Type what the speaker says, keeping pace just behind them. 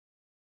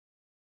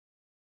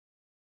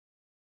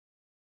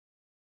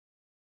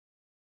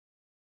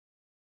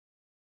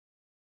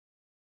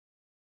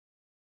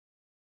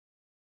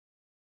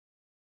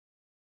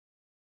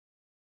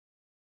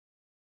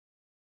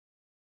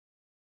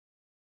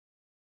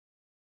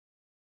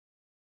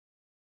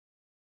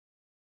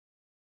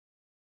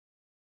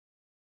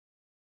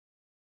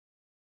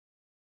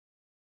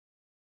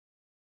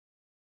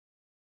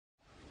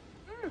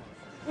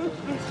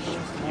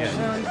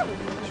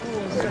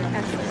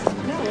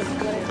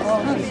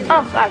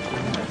Oh, God.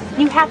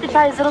 You have to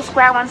try these little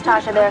square ones,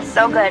 Tasha. They're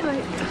so good.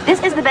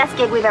 This is the best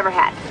gig we've ever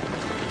had.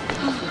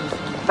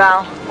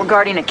 Val, we're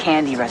guarding a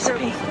candy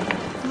recipe.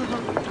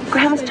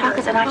 Grandma's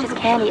chocolates are not just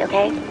candy,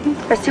 okay?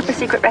 Her super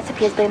secret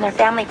recipe has been in their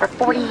family for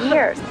 40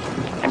 years.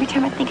 Every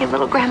time I think of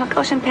little Grandma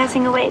Goshen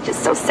passing away, it's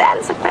just so sad.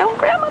 It's like my own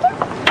grandmother.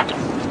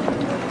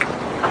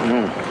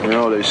 You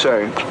know, they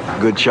say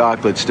good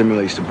chocolate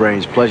stimulates the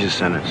brain's pleasure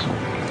centers.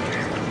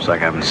 It's like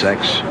having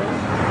sex.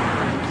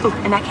 Ooh,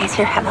 in that case,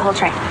 here, have the whole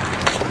tray.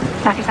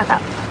 Knock yourself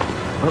out.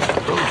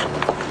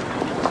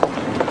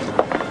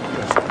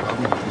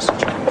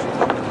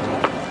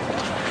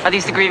 Are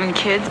these the grieving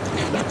kids?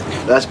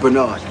 That's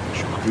Bernard.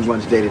 He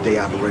runs day-to-day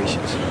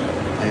operations.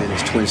 And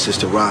his twin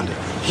sister, Rhonda.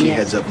 She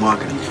heads up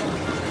marketing.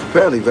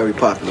 Apparently very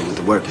popular with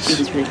the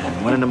workers. Really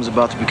One of them's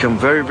about to become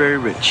very, very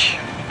rich,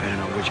 depending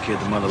on which kid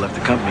the mother left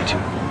the company to.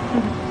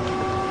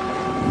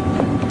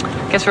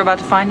 Guess we're about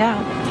to find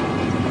out.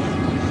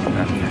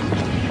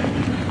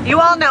 You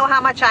all know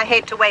how much I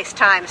hate to waste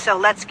time, so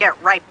let's get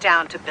right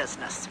down to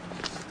business.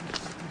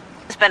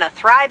 It's been a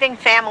thriving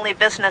family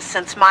business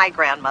since my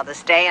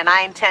grandmother's day, and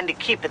I intend to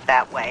keep it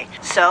that way.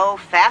 So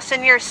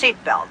fasten your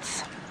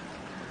seatbelts.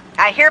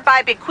 I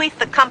hereby bequeath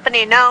the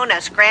company known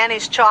as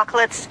Granny's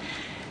Chocolates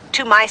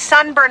to my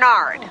son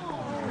Bernard.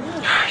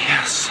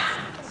 Yes.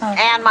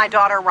 And my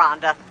daughter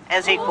Rhonda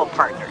as equal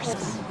partners.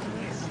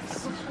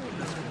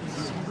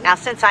 Now,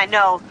 since I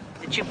know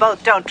that you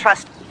both don't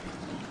trust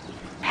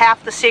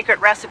half the secret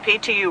recipe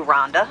to you,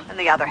 Rhonda, and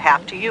the other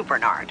half to you,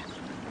 Bernard.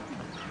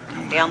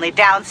 The only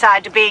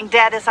downside to being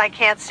dead is I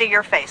can't see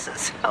your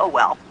faces. Oh,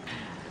 well.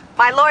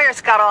 My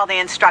lawyer's got all the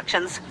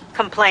instructions.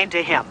 Complain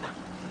to him.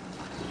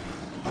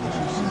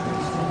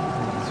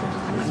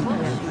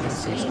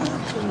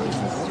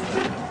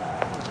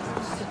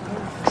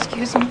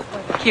 Excuse me.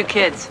 Cute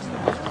kids.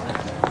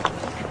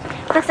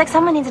 Looks like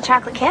someone needs a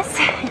chocolate kiss.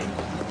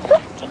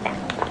 Take that.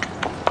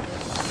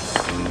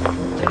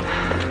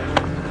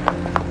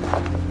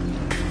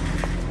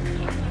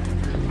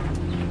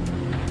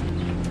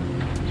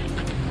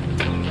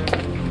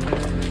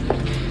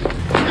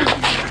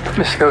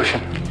 Miss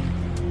Goshen,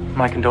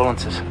 my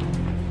condolences.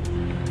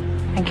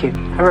 Thank you.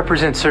 I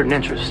represent certain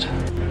interests.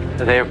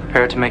 They are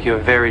prepared to make you a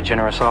very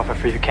generous offer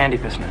for your candy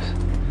business.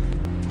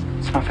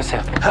 It's not for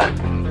sale.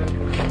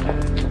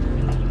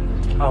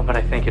 Oh, but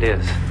I think it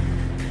is.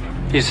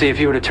 You see, if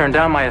you were to turn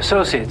down my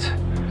associates,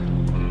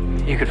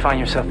 you could find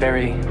yourself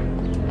very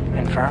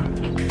infirm.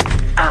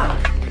 Oh.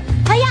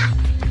 Hiya!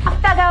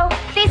 Thuggo,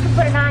 please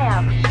put an eye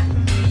out.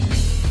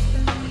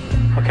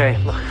 Okay,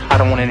 look, I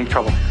don't want any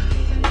trouble.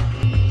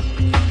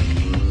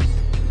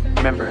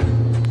 Remember,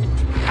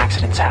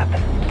 accidents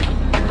happen.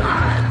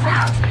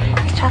 Wow,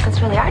 these chocolates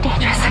really are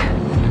dangerous.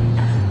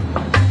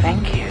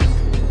 Thank you.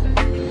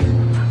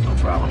 No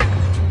problem.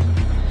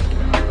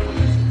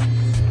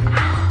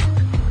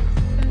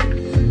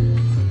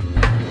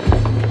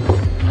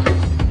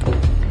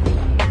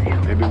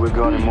 Maybe we're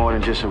going to more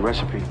than just a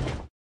recipe.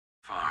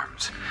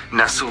 Farms,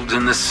 nestled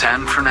in the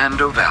San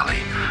Fernando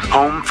Valley,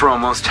 home for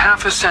almost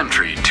half a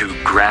century to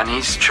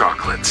Granny's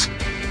Chocolates.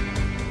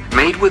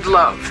 Made with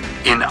love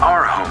in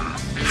our home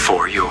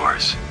for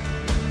yours.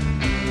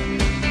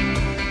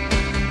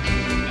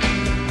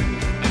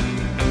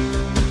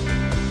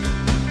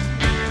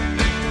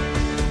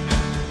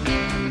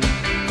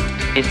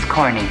 It's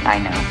corny, I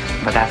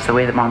know, but that's the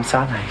way that Mom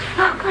saw life.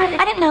 Oh, God,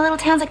 I didn't know little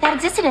towns like that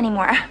existed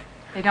anymore.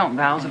 They don't.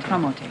 Val's a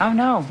promo tape. Oh,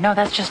 no,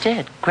 that's just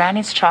it.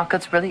 Granny's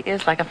Chocolates really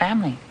is like a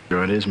family.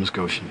 Sure it is, Miss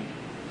Goshen.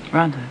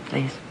 Rhonda,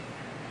 please.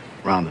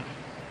 Rhonda.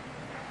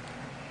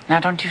 Now,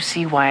 don't you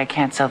see why I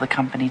can't sell the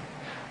company?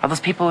 All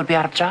those people would be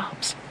out of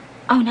jobs.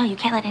 Oh, no, you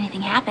can't let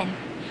anything happen.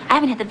 I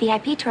haven't had the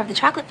VIP tour of the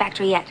chocolate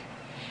factory yet.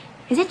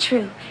 Is it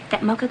true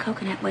that mocha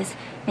coconut was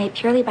made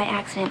purely by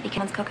accident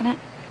because it's coconut?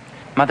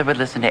 Mother would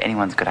listen to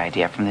anyone's good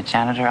idea, from the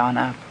janitor on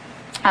up.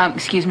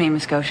 Excuse me,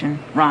 Miss Goshen.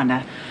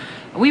 Rhonda.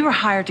 We were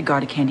hired to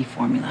guard a candy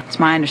formula. It's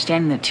my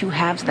understanding that 2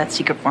 halves of that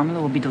secret formula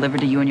will be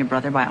delivered to you and your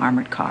brother by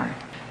armored car.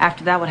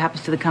 After that, what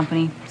happens to the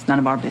company, it's none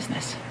of our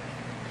business.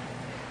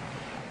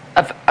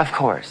 Of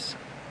course.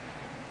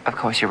 Of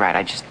course, you're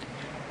right.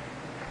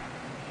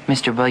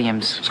 Mr.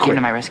 Williams came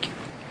to my rescue.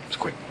 It's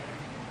quick.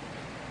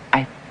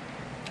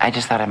 I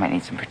just thought I might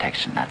need some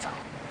protection, that's all.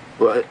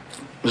 Well,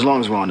 as long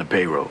as we're on the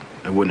payroll,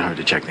 it wouldn't hurt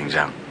to check things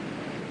out.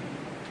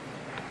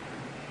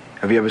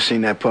 Have you ever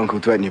seen that punk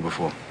who threatened you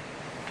before?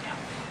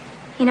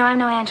 You know, I'm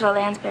no Angela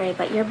Lansbury,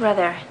 but your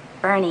brother,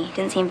 Bernie,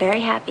 didn't seem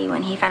very happy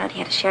when he found out he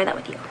had to share that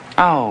with you.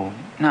 Oh,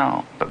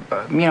 no.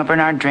 But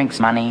Bernard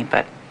drinks money,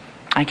 but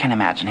I can't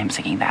imagine him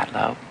sinking that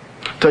low.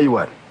 Tell you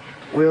what,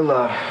 we'll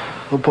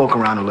poke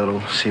around a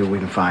little, see what we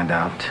can find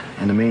out.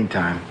 In the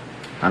meantime,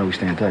 how do we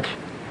stay in touch?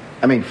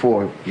 I mean,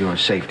 for your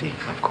safety,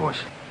 of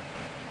course.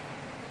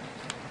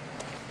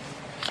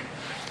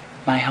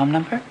 My home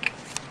number?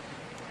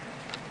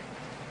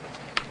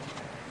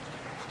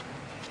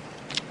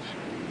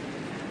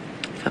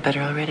 Feel better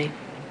already?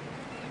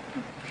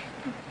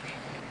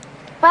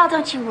 Well,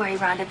 don't you worry,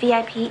 Rhonda.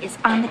 V.I.P. is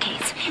on the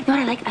case. You know what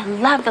I like? I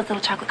love those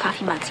little chocolate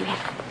coffee mugs you have.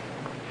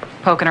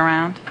 Poking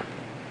around?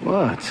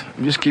 What?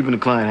 I'm just keeping the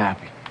client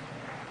happy.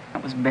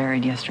 That was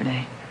buried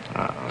yesterday.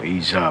 Oh,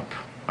 ease up.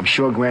 I'm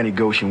sure Granny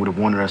Goshen would have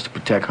wanted us to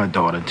protect her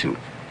daughter, too.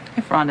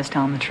 If Rhonda's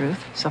telling the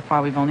truth. So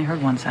far, we've only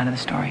heard one side of the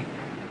story.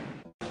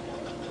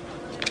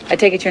 I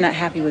take it you're not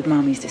happy with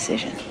Mommy's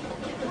decision.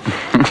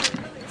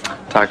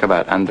 Talk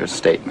about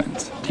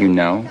understatements. Do you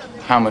know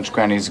how much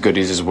Granny's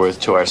goodies is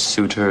worth to our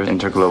suitor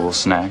Interglobal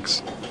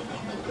Snacks?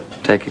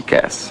 Take a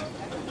guess.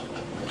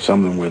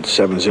 Something with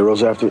 7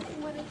 zeros after it?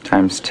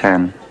 Times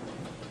 10.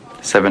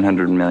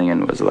 700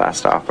 million was the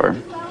last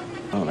offer.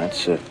 Oh,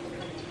 that's a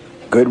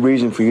good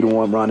reason for you to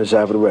want Rhonda's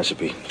half of the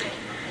recipe.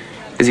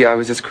 Is he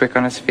always this quick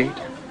on his feet?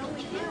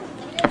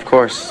 Of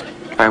course,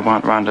 I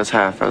want Rhonda's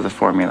half of the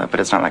formula, but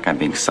it's not like I'm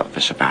being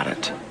selfish about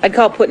it. I'd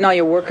call putting all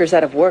your workers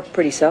out of work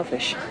pretty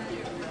selfish.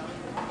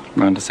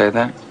 Rhonda say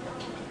that?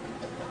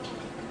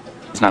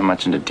 It's not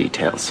much into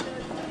details.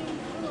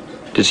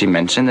 Did she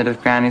mention that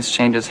if Granny's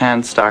changes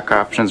hands, stock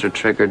options are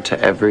triggered to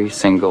every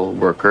single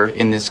worker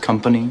in this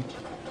company?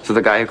 So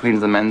the guy who cleans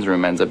the men's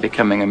room ends up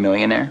becoming a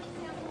millionaire?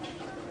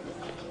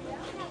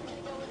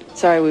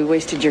 Sorry we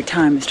wasted your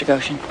time, Mr.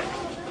 Goshen.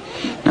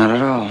 Not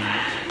at all.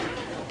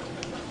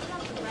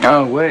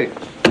 Oh, wait.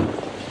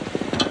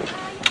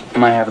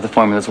 My half of the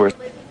formula's worth.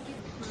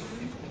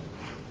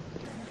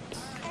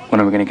 When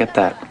are we gonna get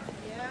that?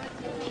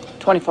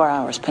 24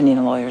 hours pending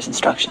the lawyer's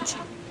instructions.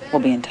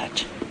 We'll be in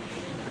touch.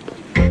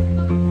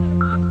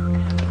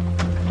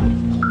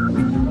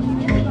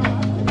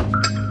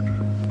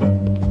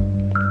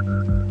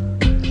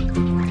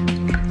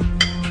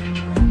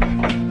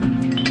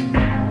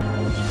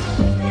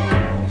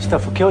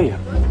 Stuff will kill you.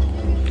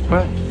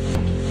 What?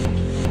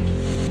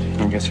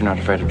 I guess you're not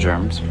afraid of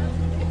germs.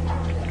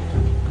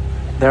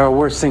 There are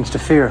worse things to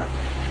fear.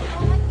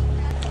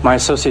 My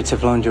associates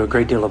have loaned you a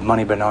great deal of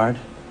money, Bernard.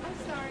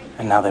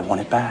 And now they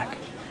want it back.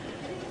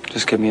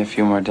 Just give me a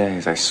few more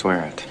days, I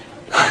swear it.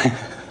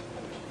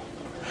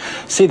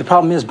 See, the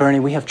problem is, Bernie,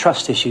 we have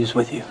trust issues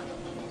with you.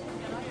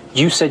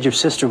 You said your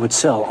sister would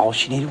sell. All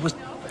she needed was...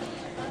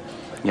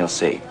 You'll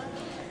see.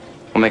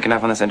 We'll make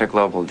enough on this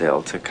interglobal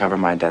deal to cover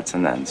my debts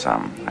and then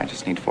some. I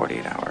just need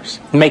 48 hours.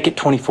 Make it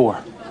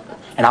 24.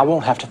 And I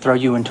won't have to throw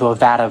you into a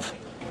vat of...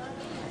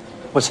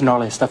 What's the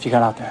gnarliest stuff you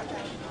got out there?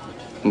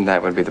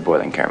 That would be the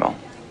boiling caramel.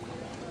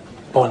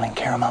 Boiling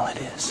caramel it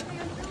is.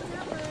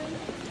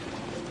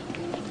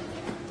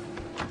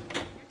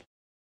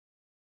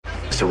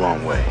 It's the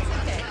wrong way.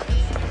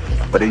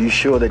 But are you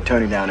sure that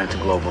turning down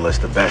Interglobal is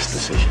the best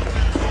decision?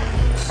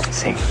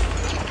 See,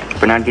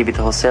 Bernard gave you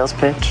the whole sales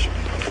pitch.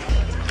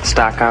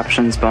 Stock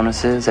options,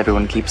 bonuses,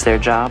 everyone keeps their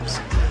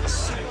jobs.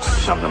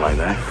 Something like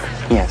that.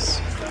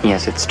 Yes,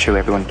 it's true.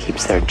 Everyone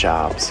keeps their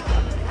jobs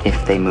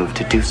if they move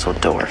to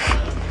Dusseldorf.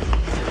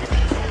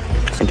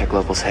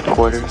 Interglobal's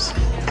headquarters.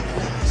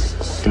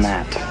 And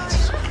that.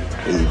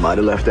 You might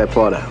have left that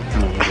part out.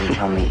 You didn't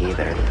tell me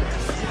either.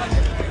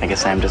 I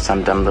guess I'm just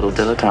some dumb little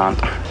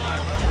dilettante.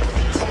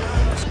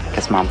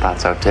 Guess Mom thought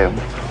so too.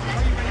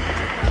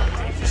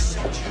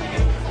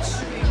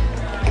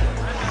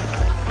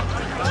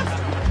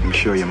 I'm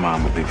sure your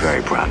mom would be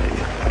very proud of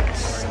you.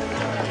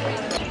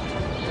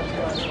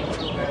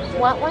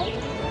 Want one?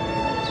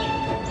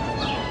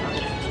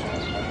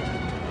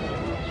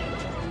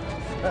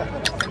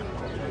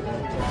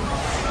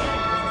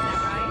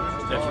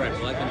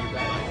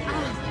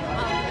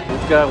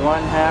 We've got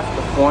one half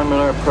the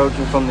formula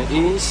approaching from the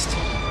east,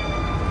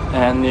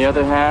 and the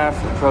other half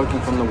approaching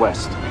from the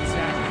west.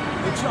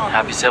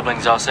 Happy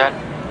siblings all set?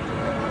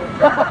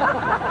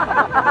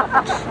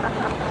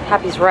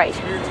 Happy's right.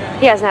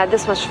 He hasn't had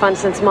this much fun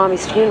since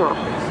Mommy's funeral.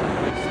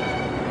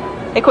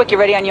 Hey, Quick, you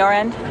ready on your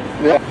end?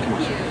 Yeah.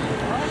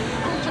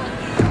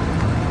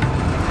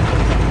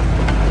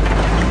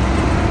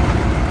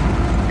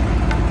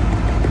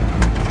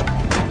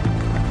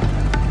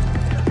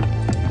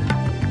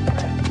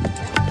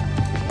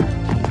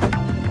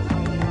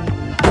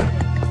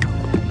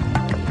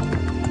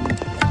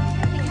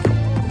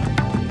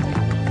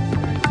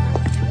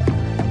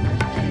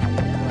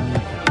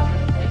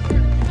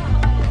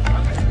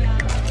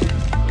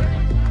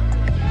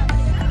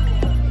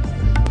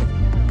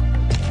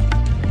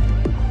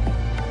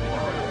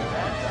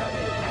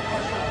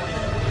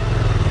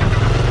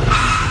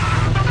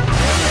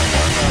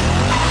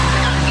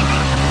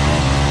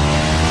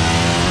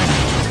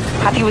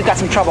 I think we've got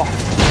some trouble.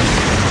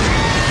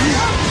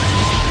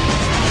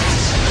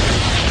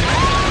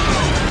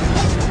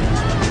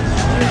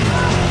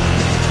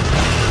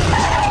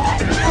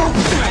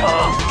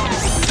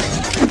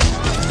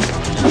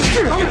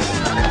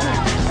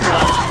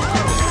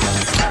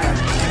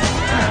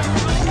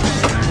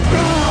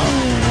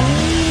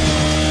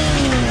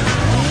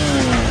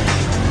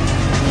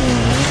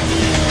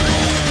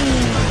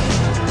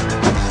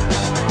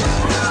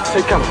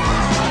 Stay coming.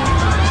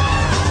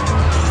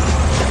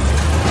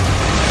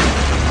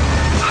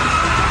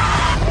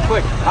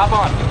 Quick, hop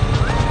on.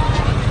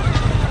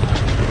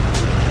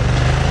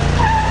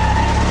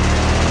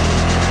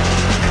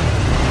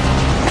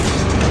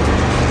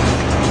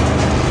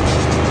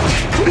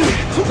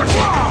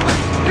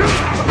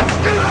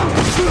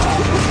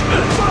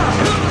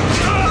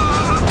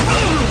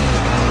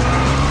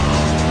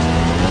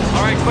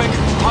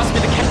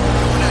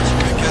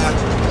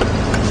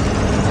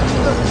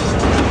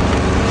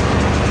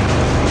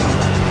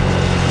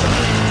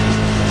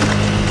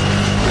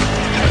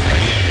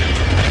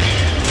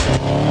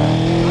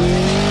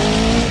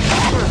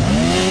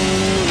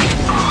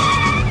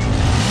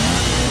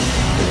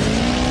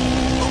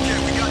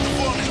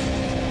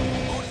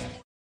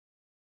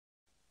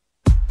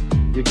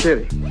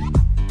 clearly.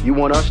 You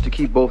want us to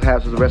keep both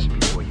halves of the recipe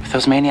for you. If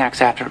those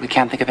maniacs after it, we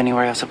can't think of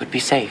anywhere else that would be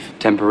safe.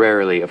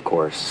 Temporarily, of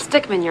course.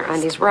 Stick them in your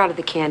undies. We're out of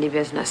the candy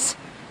business.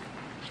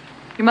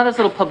 Your mother's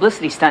little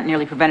publicity stunt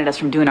nearly prevented us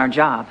from doing our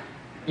job.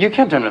 You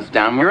can't turn us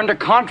down. We're under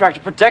contract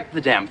to protect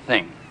the damn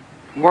thing.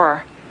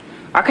 Were.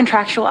 Our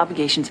contractual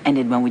obligations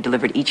ended when we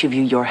delivered each of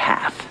you your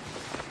half.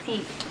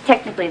 See,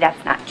 technically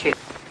that's not true.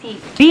 See,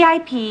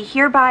 V.I.P.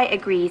 hereby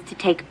agrees to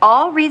take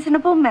all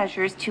reasonable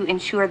measures to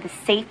ensure the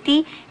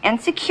safety and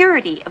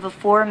security of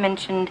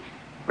aforementioned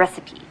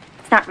recipe.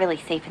 It's not really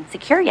safe and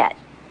secure yet.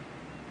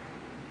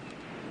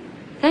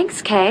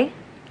 Thanks, Kay.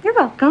 You're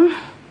welcome.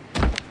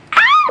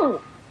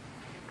 Ow!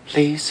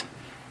 Please.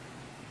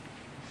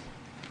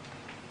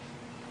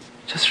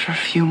 Just for a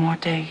few more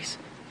days.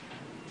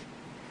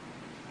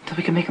 Until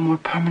we can make a more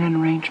permanent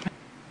arrangement.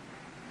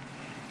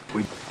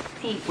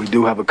 We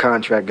do have a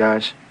contract,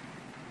 guys.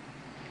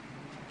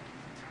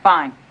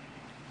 Fine.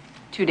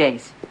 2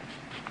 days.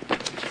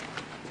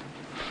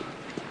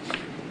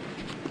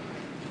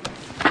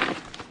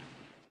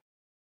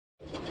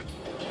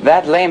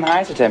 That lame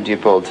heist attempt you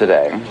pulled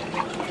today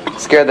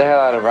scared the hell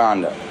out of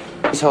Rhonda.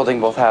 He's holding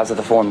both halves of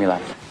the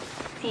formula.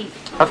 See,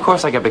 Of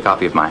course I get a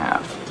copy of my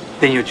half.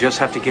 Then you just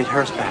have to get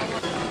hers back.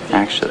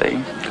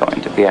 Actually,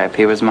 going to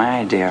V.I.P. was my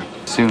idea.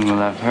 Soon we'll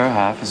have her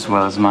half as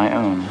well as my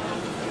own.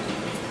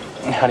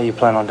 How do you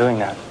plan on doing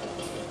that?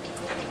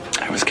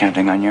 I was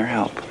counting on your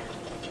help.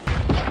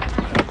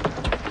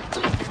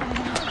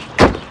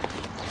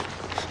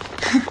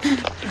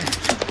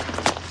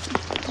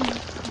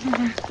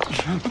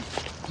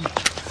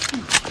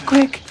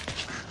 Quick.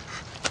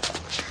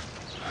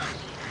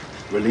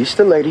 Release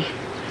the lady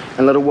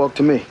and let her walk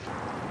to me.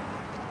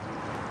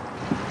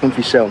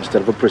 Empty cell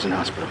instead of a prison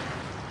hospital.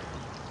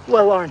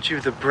 Well, aren't you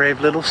the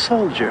brave little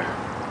soldier?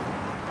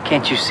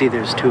 Can't you see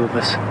there's two of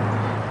us?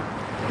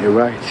 You're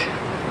right.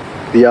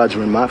 The odds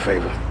are in my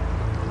favor.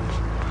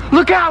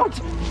 Look out!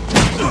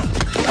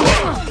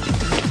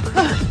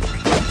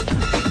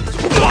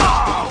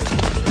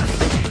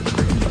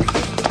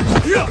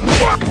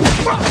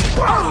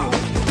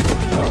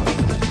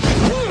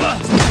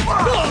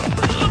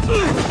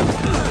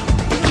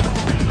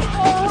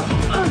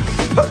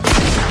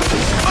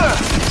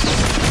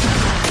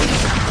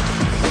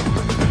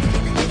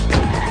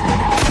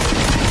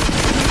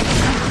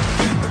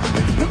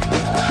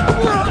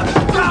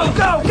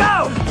 Go,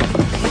 go!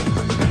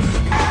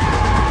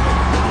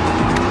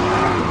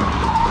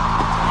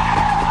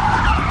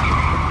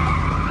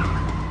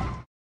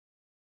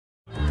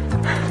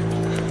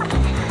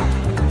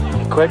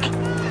 Quick?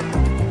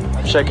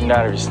 I'm shaking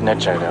down every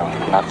snitch I know.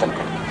 Nothing.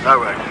 All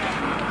right.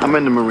 I'm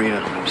in the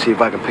marina. See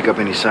if I can pick up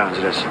any signs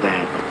of that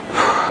sedan.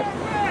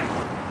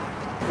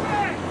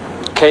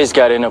 Kay's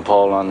got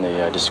Interpol on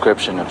the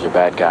description of your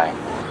bad guy.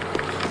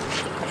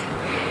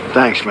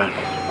 Thanks, man.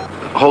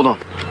 Hold on.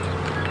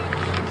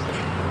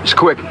 It's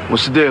quick.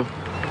 What's the deal?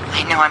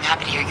 I know, I'm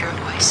happy to hear your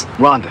voice.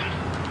 Rhonda,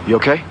 you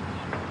okay?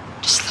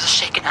 Just a little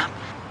shaken up.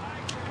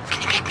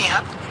 Can you pick me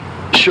up?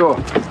 Sure.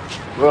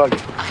 Where are you?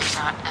 I'm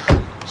not,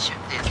 sure.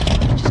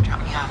 Just drop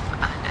me off.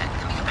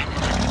 Coming up in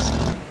minutes.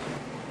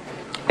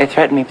 They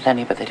threatened me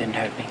plenty, but they didn't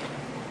hurt me.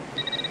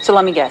 So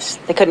let me guess.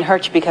 They couldn't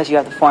hurt you because you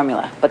have the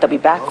formula, but they'll be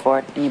back for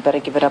it, and you better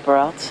give it up or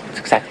else? That's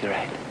exactly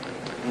right.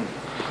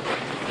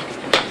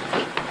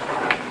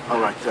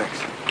 All right,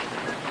 thanks.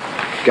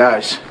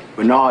 Guys,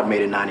 Bernard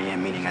made a 9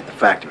 a.m. meeting at the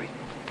factory.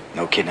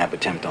 No kidnap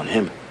attempt on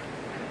him.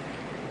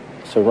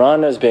 So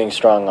Rhonda's being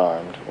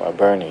strong-armed while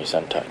Bernie's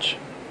untouched.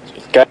 So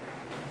he's got...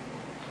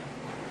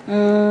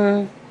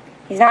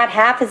 He's not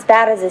half as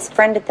bad as his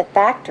friend at the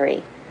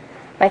factory.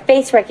 My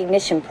face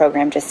recognition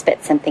program just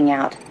spit something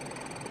out.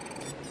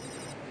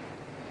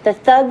 The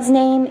thug's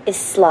name is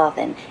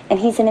Slavin, and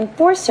he's an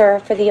enforcer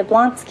for the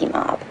Oblonsky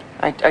mob.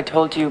 I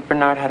told you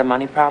Bernard had a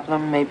money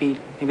problem. Maybe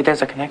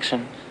there's a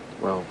connection.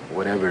 Well,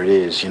 whatever it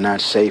is, you're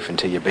not safe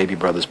until your baby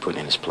brother's put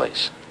in his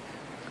place.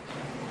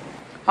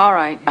 All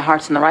right, my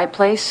heart's in the right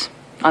place.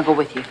 I'll go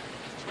with you.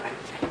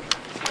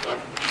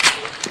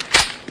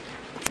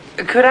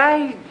 Could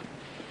I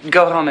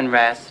go home and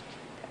rest?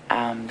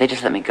 They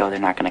just let me go. They're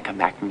not going to come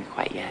back for me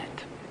quite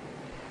yet.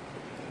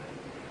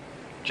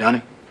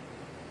 Johnny?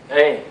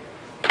 Hey,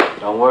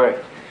 don't worry.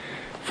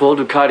 Full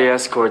Ducati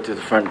escort through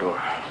the front door.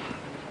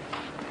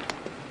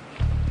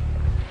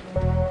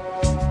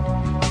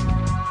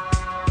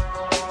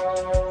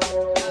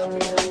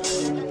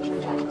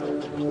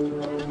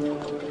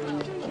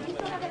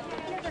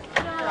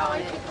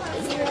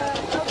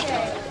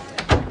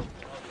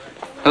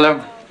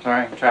 Hello.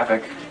 Sorry,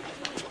 traffic.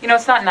 You know,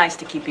 it's not nice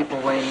to keep people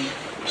waiting.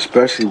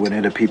 Especially when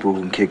they're the people who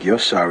can kick your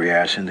sorry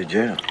ass into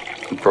jail.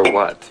 For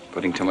what?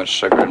 Putting too much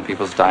sugar in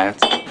people's diets?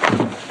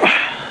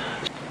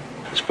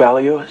 This pal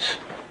of yours?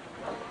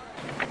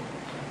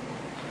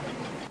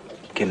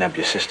 Kidnapped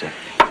your sister.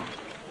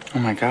 Oh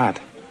my God.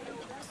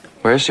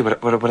 Where is she? What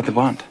do they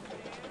want?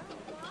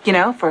 You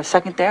know, for a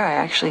second there, I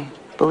actually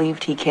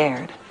believed he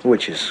cared.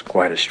 Which is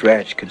quite a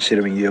stretch,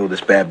 considering you owe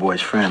this bad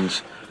boy's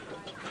friends.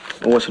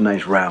 Well, what's a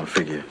nice round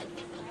figure?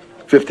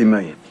 50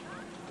 million.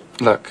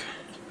 Look,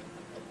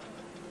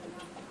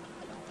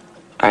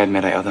 I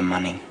admit I owe them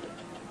money.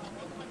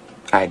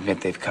 I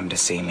admit they've come to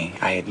see me.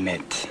 I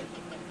admit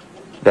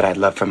that I'd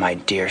love for my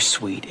dear,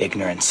 sweet,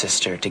 ignorant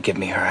sister to give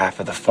me her half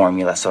of the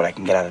formula so that I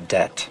can get out of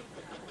debt.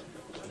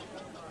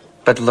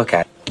 But look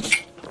at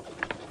it.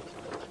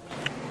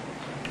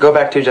 Go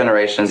back 2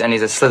 generations, and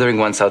he's a slithering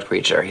one-celled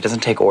creature. He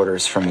doesn't take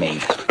orders from me.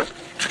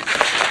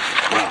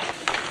 Well,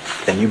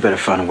 then you better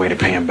find a way to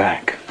pay him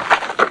back.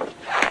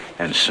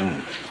 And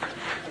soon.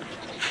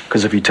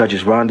 Because if he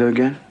touches Rhonda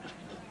again,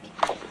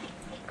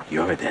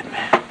 you're a dead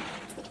man.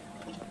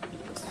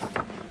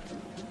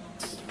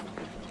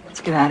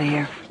 Let's get out of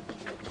here.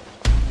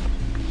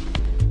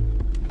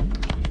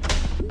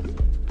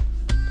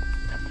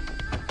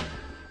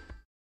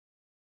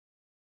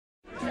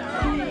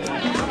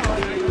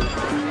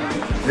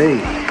 Hey,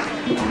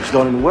 I'm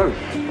starting to worry.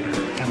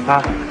 No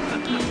problem.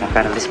 I've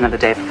got at least another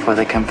day before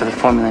they come for the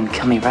formula and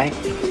kill me, right?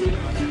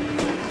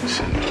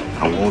 Listen,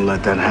 I won't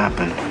let that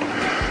happen.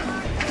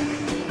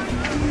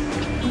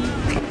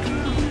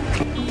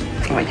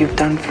 What you've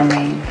done for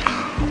me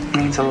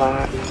means a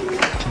lot.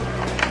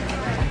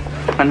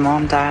 When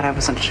Mom died, I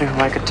wasn't sure who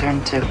I could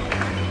turn to.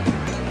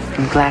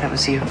 I'm glad it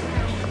was you.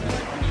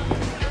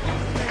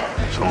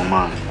 So am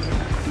I.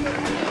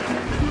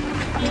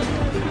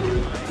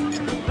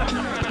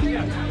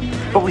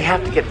 But we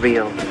have to get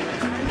real.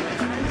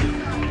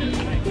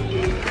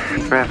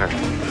 Forever.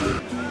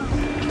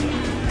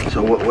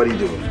 So what do you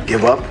do?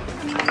 Give up?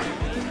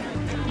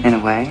 In a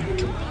way.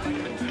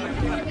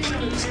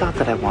 It's thought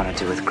that I want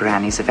to do with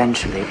Granny's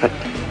eventually, but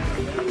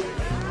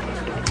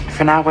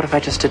for now, what if I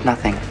just did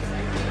nothing?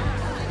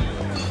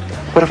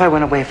 What if I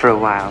went away for a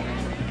while?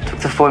 Took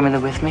the formula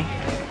with me?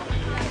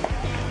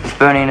 If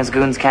Bernie and his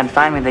goons can't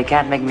find me, they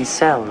can't make me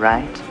sell,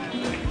 right?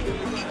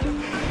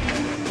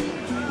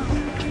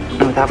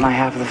 And without my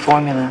half of the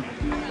formula,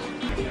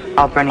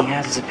 all Bernie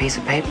has is a piece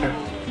of paper.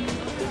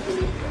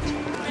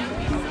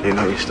 You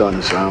know, you're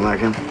starting to sound like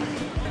him.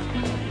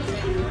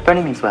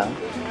 Bernie means well.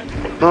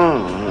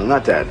 No,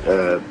 not that.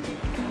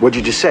 What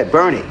you just said,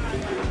 Bernie.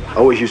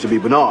 Always used to be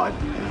Bernard.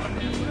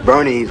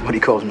 Bernie's what he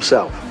calls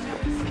himself.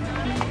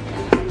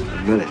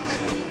 Admit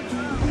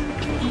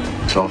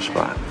it. Soft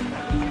spot.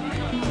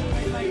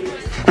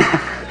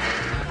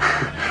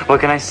 What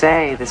can I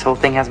say? This whole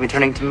thing has me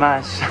turning to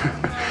mush.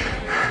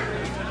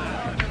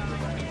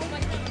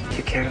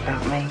 You care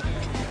about me?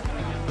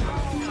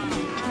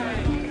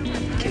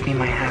 Give me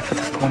my half of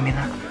the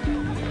formula.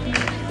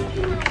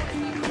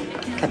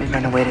 Let me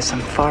run away to some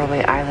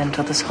faraway island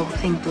till this whole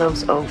thing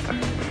blows over.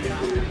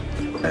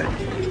 Hey.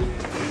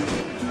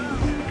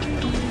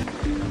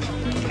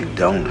 You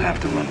don't have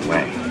to run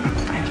away.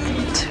 I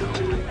think too.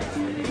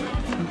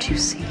 Don't you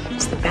see?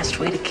 It's the best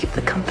way to keep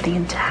the company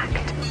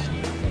intact.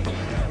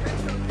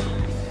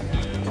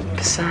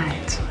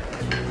 Besides,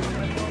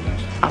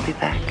 I'll be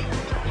back.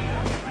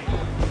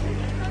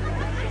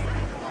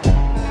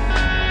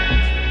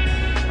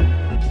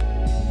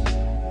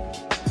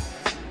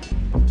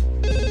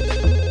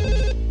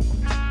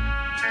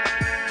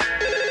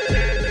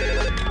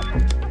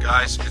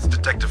 Guys, it's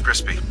Detective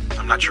Crispy.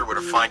 I'm not sure where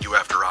to find you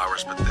after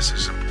hours, but this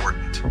is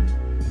important.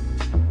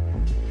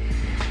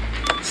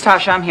 It's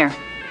Tasha, I'm here.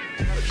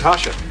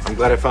 Tasha, I'm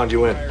glad I found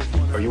you in.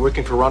 Are you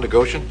working for Rhonda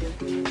Goshen?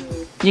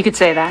 You could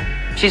say that.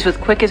 She's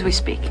with Quick as we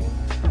speak.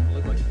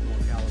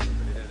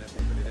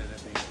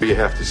 What do you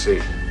have to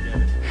see?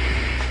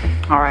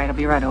 All right, I'll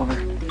be right over.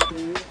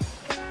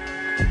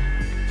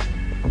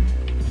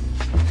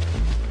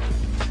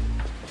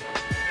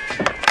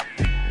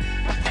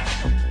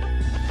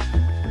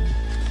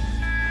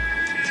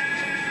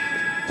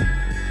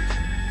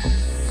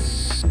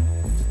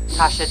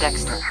 Tasha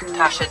Dexter.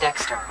 Tasha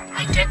Dexter.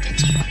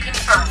 Identity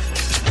confirmed.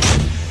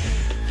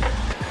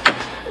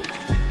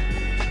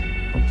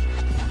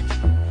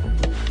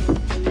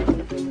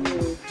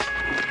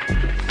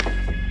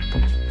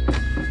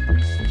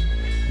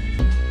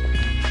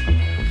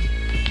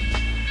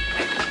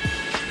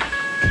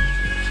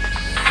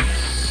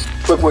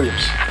 Quick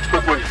Williams.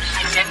 Quick Williams.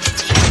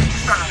 Identity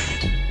confirmed.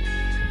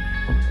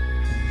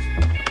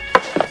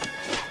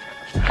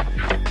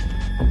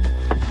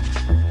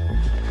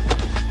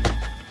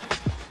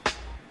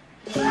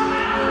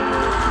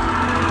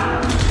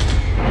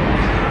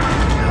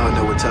 Now I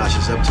know what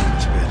Tasha's up to in her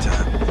spare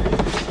time.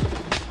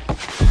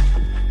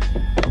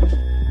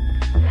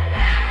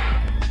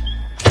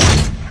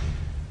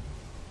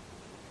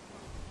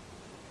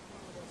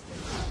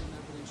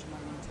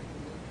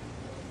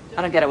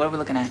 I don't get it. What are we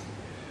looking at?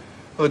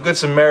 Well, the Good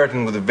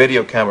Samaritan with a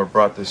video camera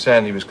brought this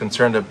in. He was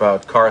concerned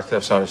about car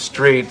thefts on the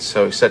street,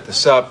 so he set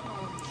this up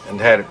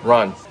and had it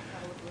run.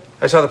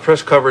 I saw the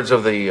press coverage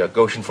of the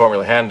Goshen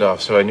formula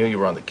handoff, so I knew you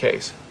were on the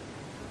case.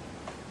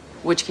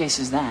 Which case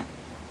is that?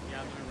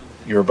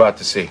 You're about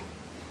to see.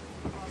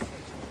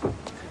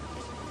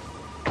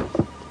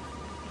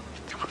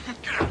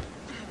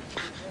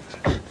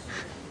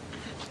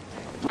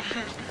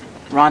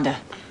 Rhonda.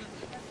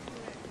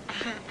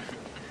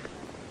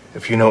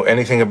 If you know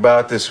anything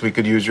about this, we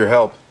could use your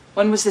help.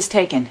 When was this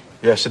taken?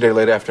 Yesterday,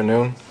 late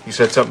afternoon. You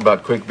said something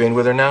about Quick being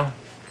with her now?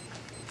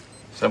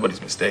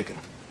 Somebody's mistaken.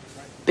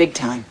 Big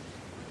time.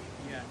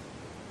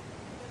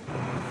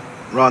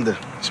 Rhonda,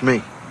 it's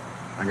me.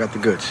 I got the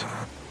goods.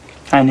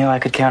 I knew I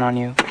could count on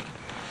you.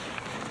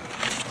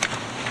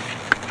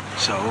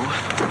 So,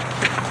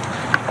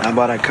 how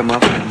about I come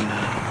up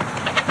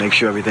and make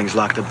sure everything's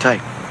locked up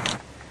tight?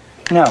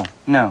 No.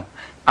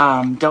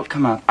 Don't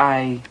come up.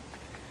 I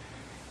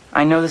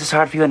know this is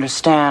hard for you to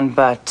understand,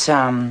 but,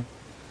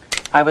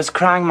 I was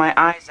crying my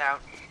eyes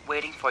out,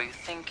 waiting for you,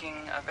 thinking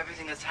of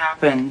everything that's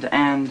happened,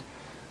 and,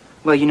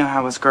 well, you know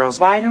how us girls.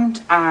 Why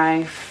don't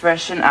I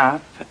freshen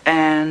up,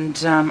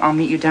 and, I'll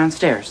meet you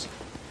downstairs.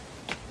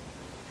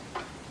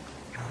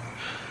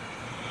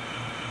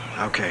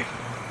 Okay.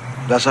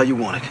 That's how you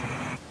want it.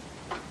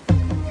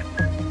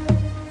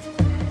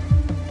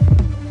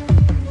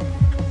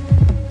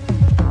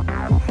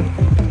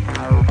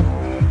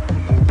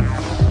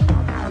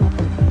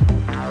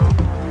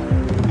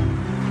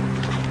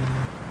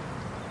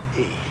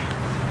 Hey.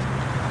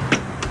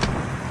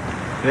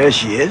 There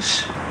she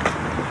is.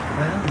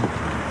 Well,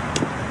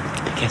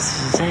 I guess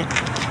this is it.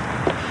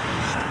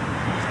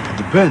 It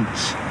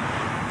depends.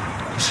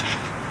 Listen,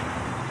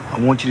 I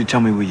want you to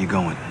tell me where you're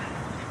going.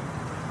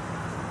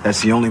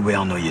 That's the only way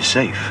I'll know you're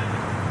safe.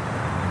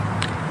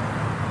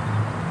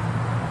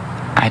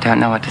 I don't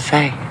know what to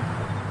say.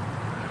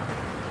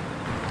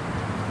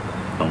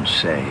 Don't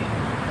say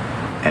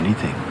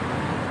anything.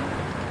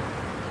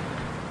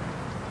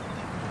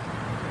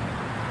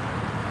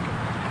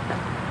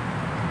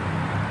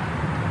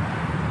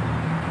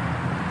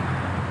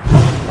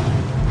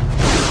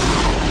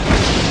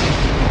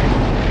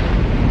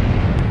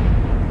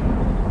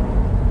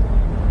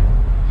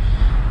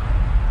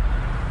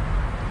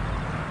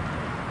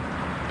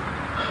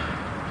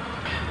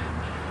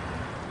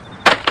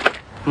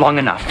 Long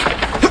enough.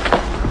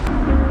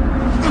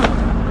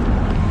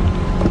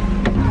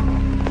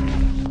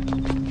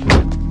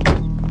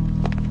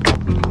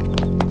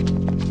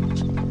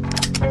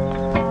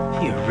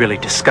 You're really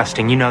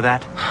disgusting, you know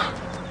that?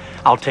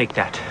 I'll take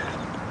that.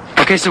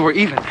 Okay, so we're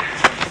even.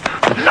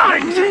 Not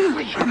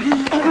exactly!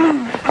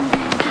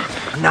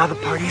 Now the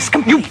party's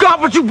complete. You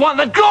got what you want,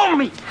 let go of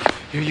me!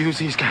 You use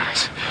these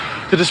guys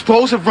to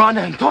dispose of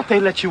Rhonda and thought they'd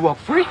let you walk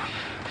free?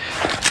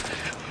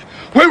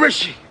 Where is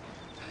she?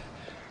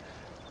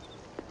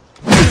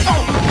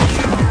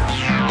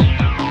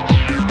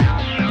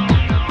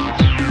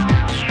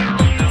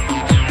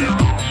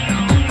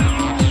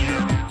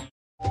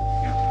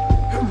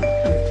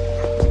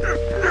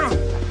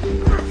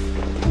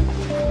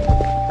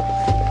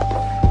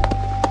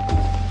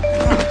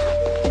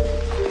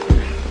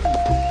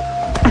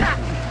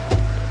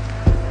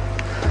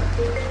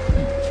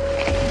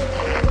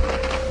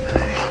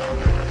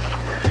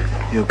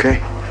 You okay?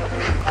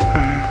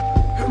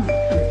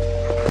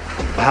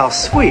 How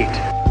sweet.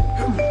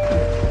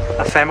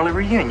 A family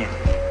reunion.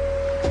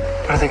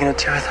 What are they gonna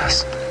do with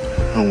us?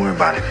 Don't worry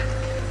about it.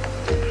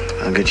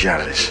 I'll get you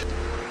out of this.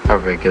 A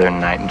regular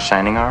knight in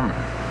shining armor.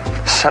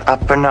 Shut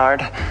up,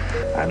 Bernard.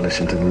 I'd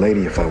listen to the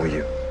lady if I were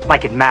you.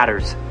 Like it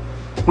matters.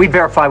 We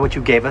verify what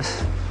you gave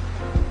us.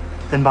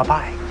 Then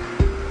bye-bye.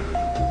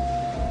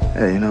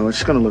 Hey, you know,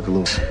 it's gonna look a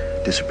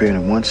little disappearing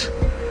at once.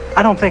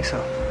 I don't think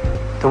so.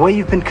 The way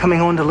you've been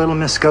coming on to little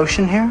Miss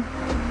Goshen here,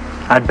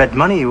 I'd bet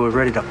money you were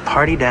ready to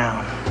party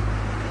down.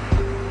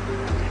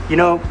 You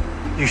know,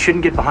 you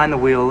shouldn't get behind the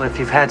wheel if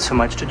you've had so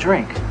much to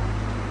drink.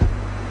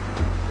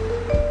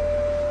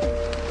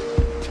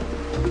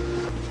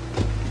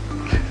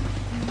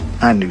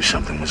 I knew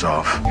something was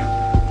off.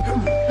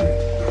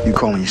 You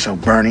calling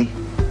yourself Bernie?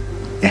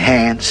 Your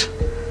hands?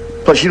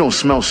 Plus, you don't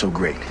smell so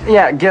great.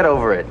 Yeah, get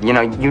over it. You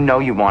know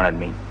you wanted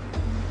me.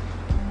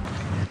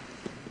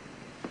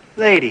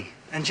 Lady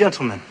and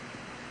gentlemen,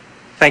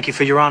 thank you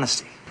for your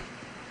honesty.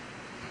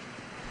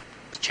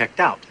 Checked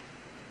out.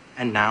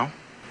 And now,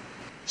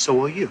 so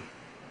will you.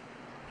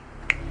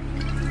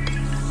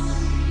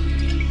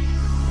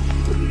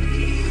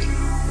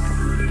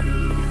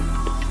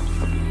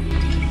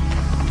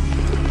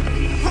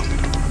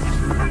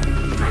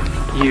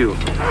 You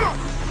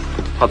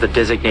are the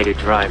designated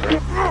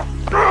driver.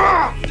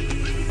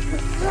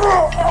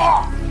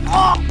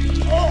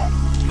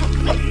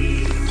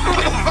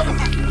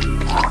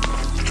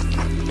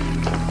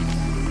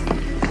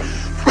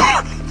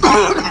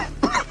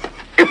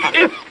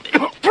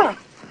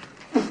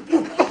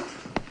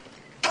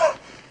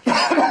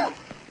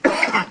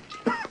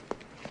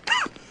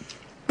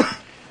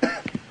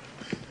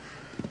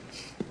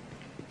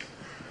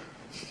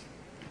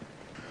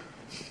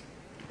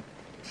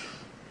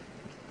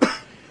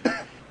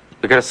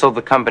 We could have sold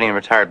the company and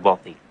retired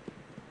wealthy.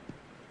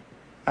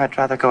 I'd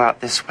rather go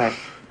out this way.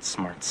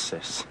 Smart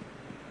sis.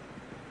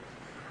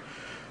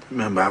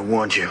 Remember, I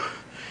warned you.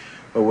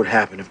 What would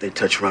happen if they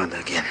touch Rhonda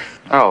again?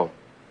 Oh,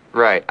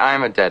 right.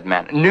 I'm a dead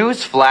man.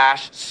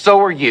 Newsflash, so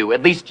are you.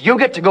 At least you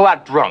get to go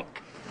out drunk.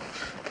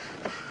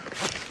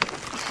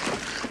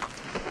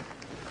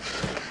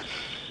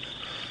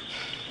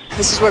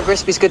 This is where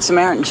Grispy's Good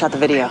Samaritan shot the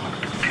video.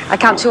 I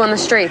count 2 on the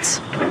streets.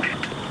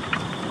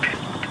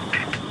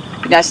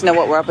 Be nice to know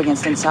what we're up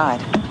against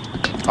inside.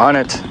 On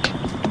it.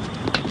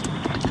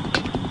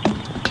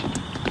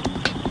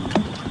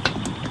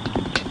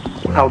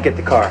 I'll get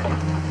the car.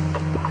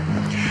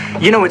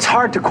 You know, it's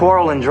hard to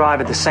quarrel and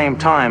drive at the same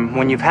time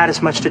when you've had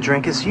as much to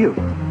drink as you.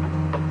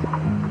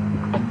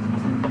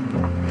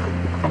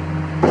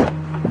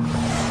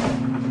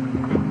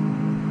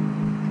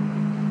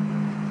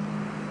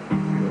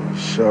 You're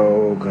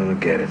so gonna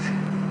get it.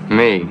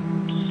 Me?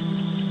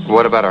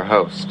 What about our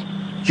host?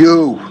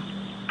 You!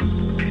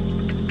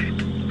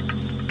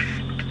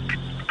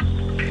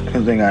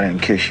 Good thing I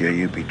didn't kiss you,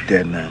 you'd be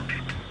dead now.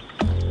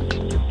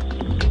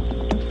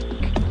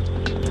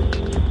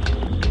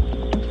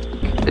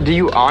 Do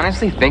you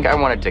honestly think I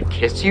wanted to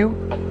kiss you?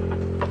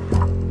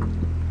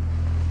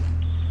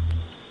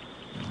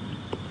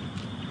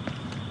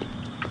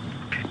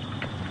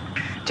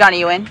 Johnny,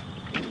 you in?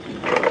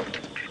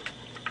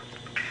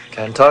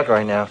 Can't talk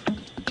right now.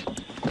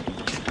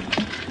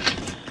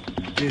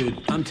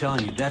 Dude, I'm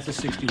telling you, that's a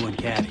 61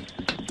 Caddy.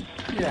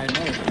 Yeah, I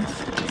know.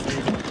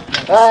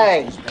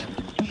 Hey!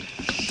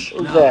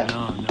 Who's that?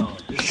 No.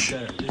 This is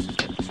better. This has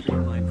got the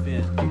streamlined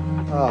fin.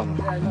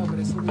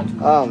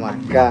 Oh my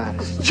God,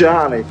 it's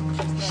Johnny.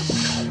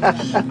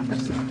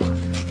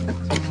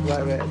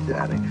 My man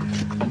Johnny.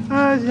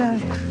 Oh,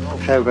 Johnny.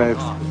 Hey, babe.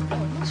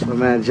 It's my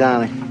man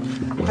Johnny.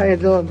 How you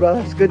doing,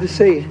 brother? It's good to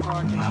see you.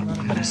 Well,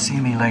 you're gonna see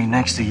me lay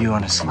next to you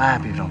on a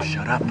slab if you don't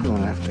shut up. You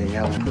don't have to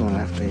yell. You don't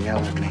have to yell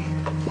at me.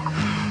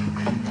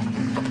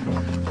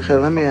 Okay,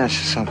 let me ask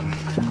you something.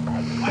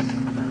 What?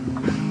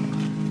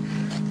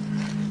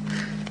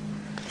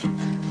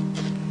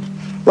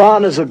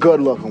 Rhonda's a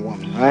good-looking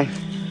woman, right?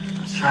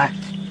 That's right.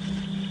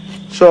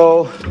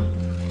 So,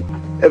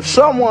 if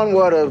someone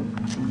were to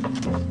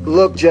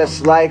look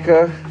just like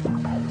her,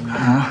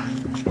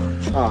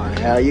 oh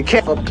hell, you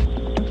can't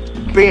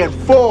being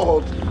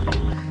fooled.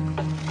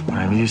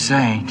 Whatever you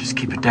say, just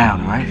keep it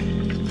down, right?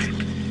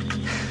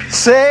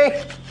 See?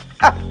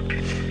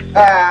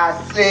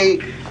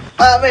 See?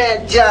 My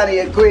man Johnny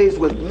agrees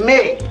with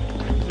me.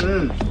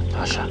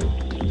 Tasha,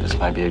 this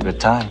might be a good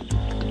time.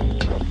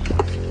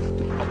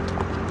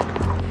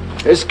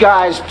 This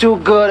guy's too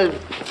good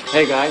at...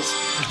 Hey, guys.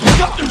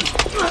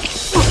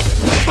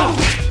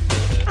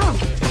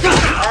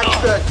 That's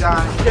good,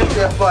 Johnny. Get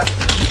there, bud.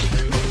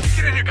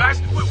 Get in here,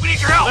 guys. We need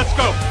your help. Let's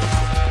go.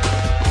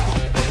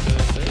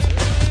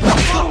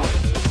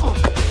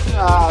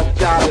 Oh,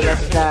 Johnny,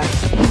 that's nice.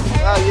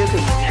 Oh, you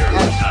can...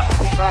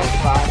 Thanks,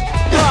 bud.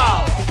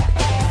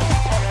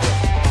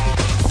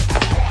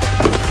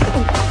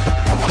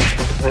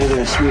 Hey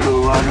there, sweet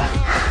little Rhonda.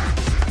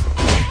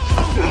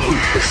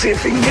 Let's see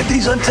if we can get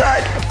these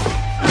untied.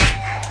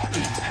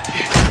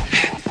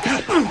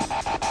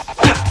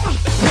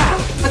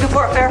 Looking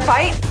for a fair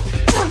fight?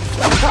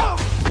 Oh,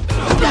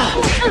 God.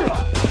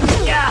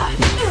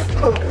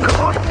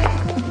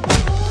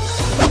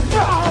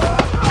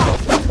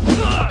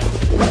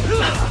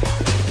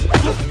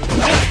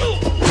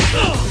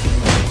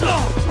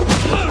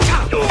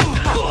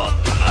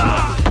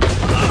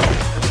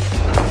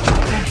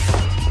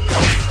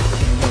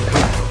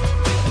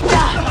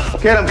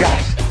 Get him,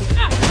 guys.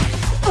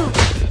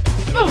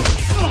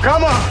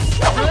 Come on.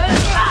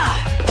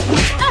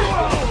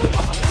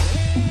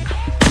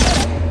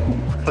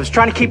 I was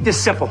trying to keep this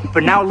simple,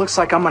 but now it looks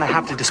like I'm gonna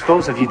have to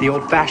dispose of you the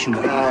old-fashioned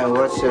way.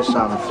 What's this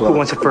on the floor? Who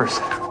wants it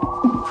first?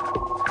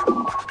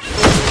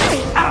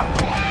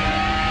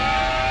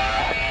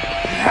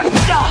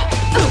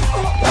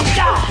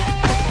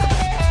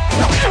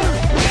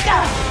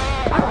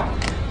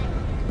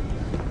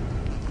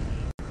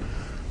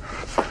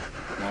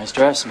 Nice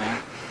dress, man.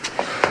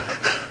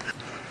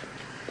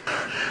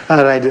 How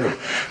did I do?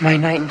 My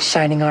knight in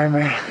shining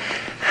armor.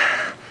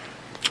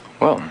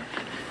 Well,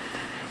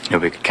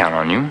 we could count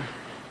on you.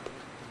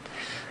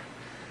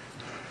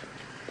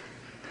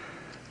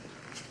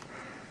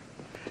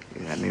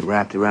 You had me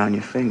wrapped around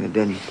your finger,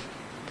 didn't you?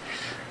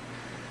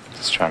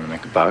 Just trying to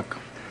make a buck.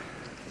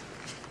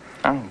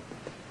 Oh,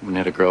 wouldn't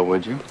hit a girl,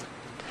 would you?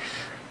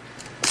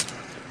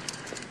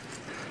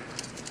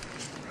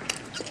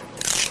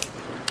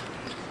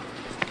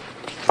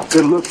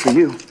 Good look for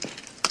you.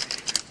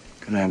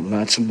 Gonna have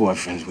lots of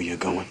boyfriends where you're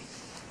going.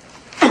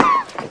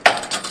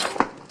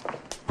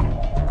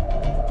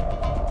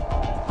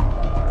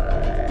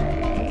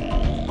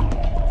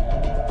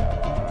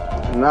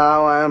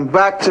 Now I am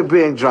back to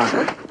being drunk.